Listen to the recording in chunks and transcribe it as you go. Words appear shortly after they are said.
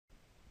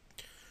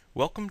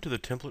Welcome to the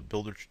Template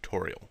Builder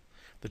tutorial.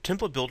 The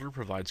Template Builder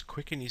provides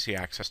quick and easy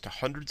access to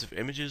hundreds of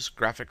images,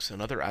 graphics,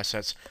 and other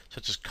assets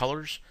such as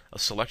colors, a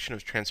selection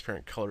of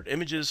transparent colored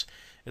images,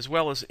 as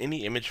well as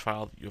any image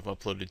file that you have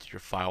uploaded to your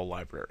file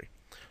library.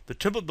 The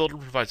Template Builder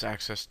provides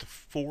access to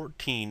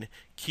 14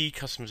 key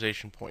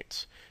customization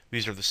points.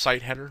 These are the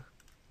site header,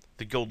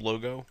 the guild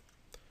logo,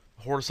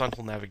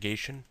 horizontal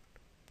navigation,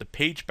 the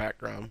page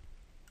background,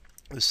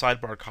 the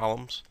sidebar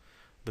columns,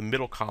 the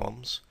middle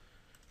columns,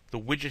 the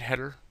widget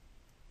header,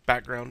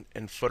 background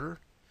and footer,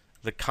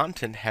 the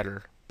content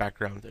header,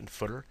 background and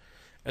footer,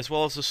 as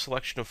well as a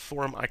selection of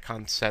forum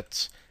icon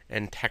sets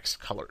and text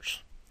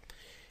colors.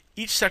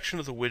 Each section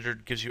of the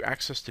widget gives you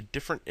access to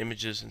different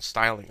images and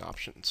styling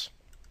options.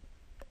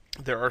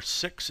 There are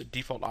 6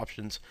 default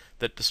options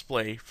that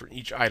display for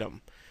each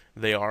item.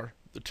 They are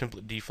the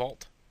template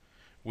default,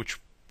 which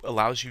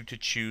allows you to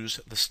choose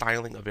the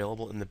styling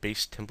available in the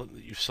base template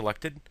that you've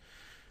selected,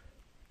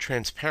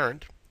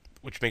 transparent,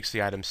 which makes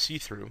the item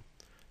see-through,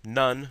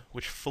 none,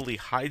 which fully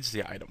hides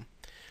the item.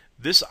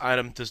 This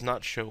item does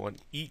not show on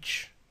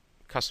each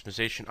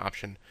customization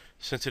option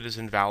since it is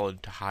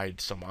invalid to hide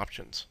some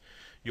options.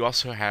 You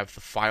also have the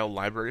file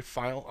library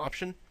file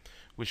option,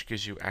 which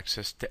gives you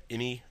access to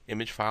any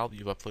image file that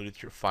you've uploaded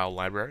to your file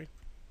library.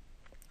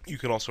 You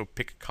can also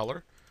pick a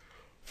color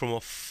from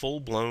a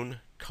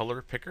full-blown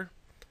color picker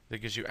that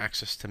gives you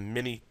access to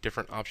many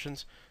different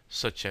options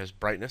such as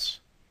brightness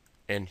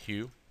and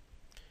hue.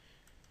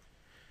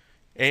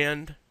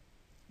 And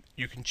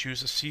you can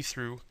choose a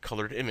see-through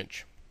colored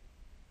image.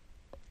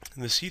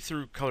 And the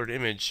see-through colored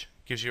image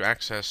gives you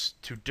access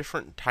to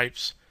different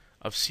types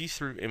of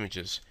see-through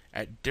images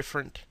at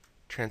different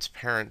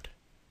transparent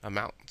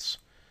amounts.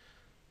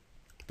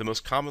 The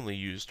most commonly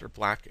used are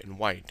black and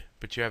white,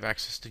 but you have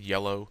access to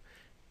yellow,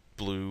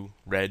 blue,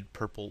 red,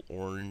 purple,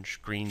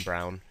 orange, green,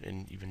 brown,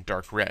 and even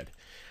dark red.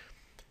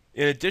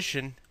 In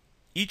addition,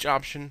 each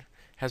option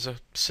has a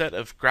set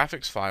of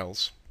graphics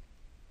files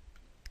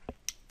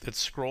that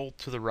scroll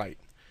to the right.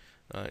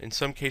 In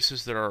some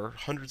cases, there are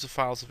hundreds of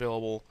files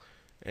available,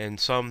 and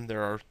some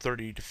there are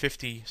 30 to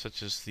 50,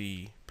 such as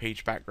the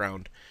page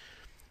background.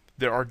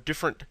 There are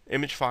different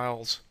image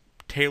files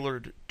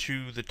tailored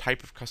to the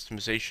type of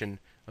customization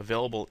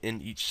available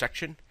in each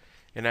section,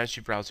 and as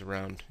you browse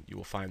around, you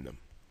will find them.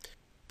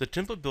 The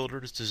Template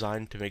Builder is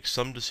designed to make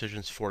some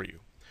decisions for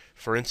you.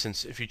 For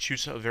instance, if you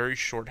choose a very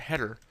short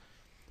header,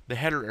 the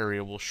header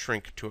area will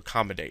shrink to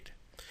accommodate.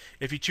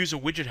 If you choose a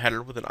widget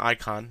header with an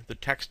icon, the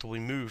text will be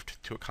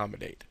moved to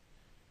accommodate.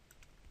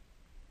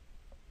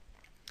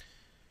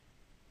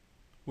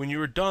 When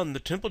you are done, the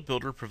Template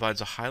Builder provides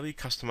a highly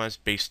customized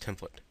base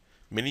template.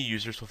 Many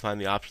users will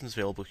find the options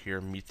available here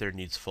meet their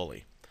needs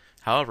fully.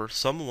 However,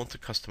 some will want to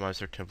customize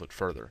their template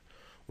further.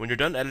 When you're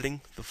done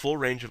editing, the full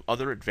range of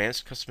other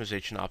advanced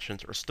customization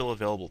options are still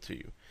available to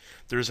you.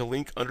 There is a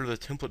link under the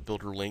Template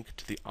Builder link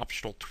to the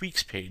optional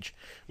tweaks page,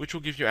 which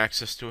will give you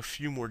access to a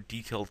few more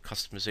detailed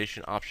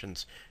customization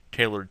options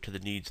tailored to the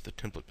needs of the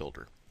Template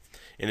Builder.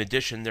 In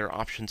addition, there are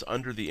options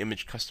under the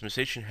image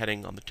customization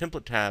heading on the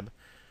Template tab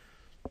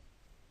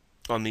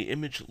on the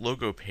image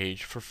logo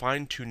page for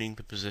fine-tuning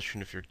the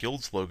position of your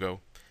guild's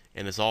logo,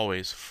 and as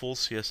always, full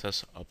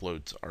CSS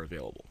uploads are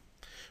available.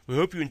 We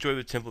hope you enjoy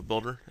the Template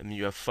Builder and that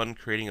you have fun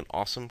creating an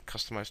awesome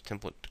customized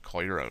template to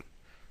call your own.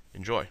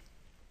 Enjoy!